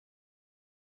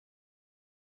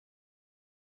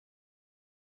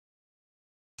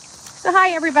So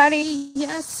hi everybody.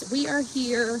 Yes, we are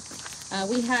here.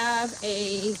 We have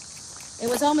it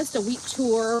was almost a week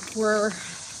tour. We're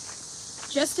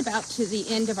just about to the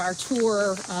end of our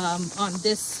tour on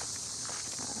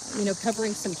this,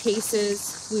 covering some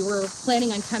cases. We were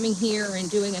planning on coming here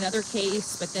and doing another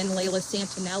case, but then Layla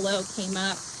Santinello came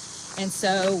up. And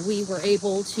so we were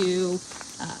able to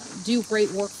do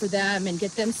great work for them and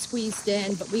get them squeezed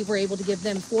in, but we were able to give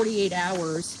them 48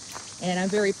 hours. And I'm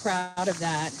very proud of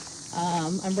that.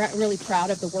 I'm really proud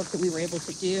of the work that we were able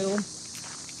to do.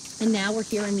 And now we're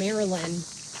here in Maryland.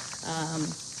 Um,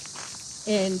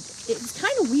 and it's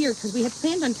kind of weird because we had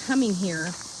planned on coming here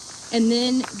and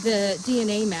then the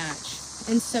DNA match.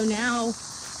 And so now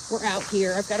we're out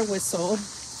here. I've got a whistle.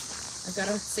 I've got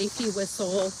a safety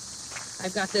whistle.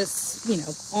 I've got this,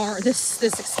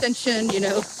 this extension,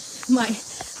 my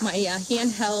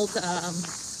handheld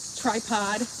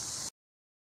tripod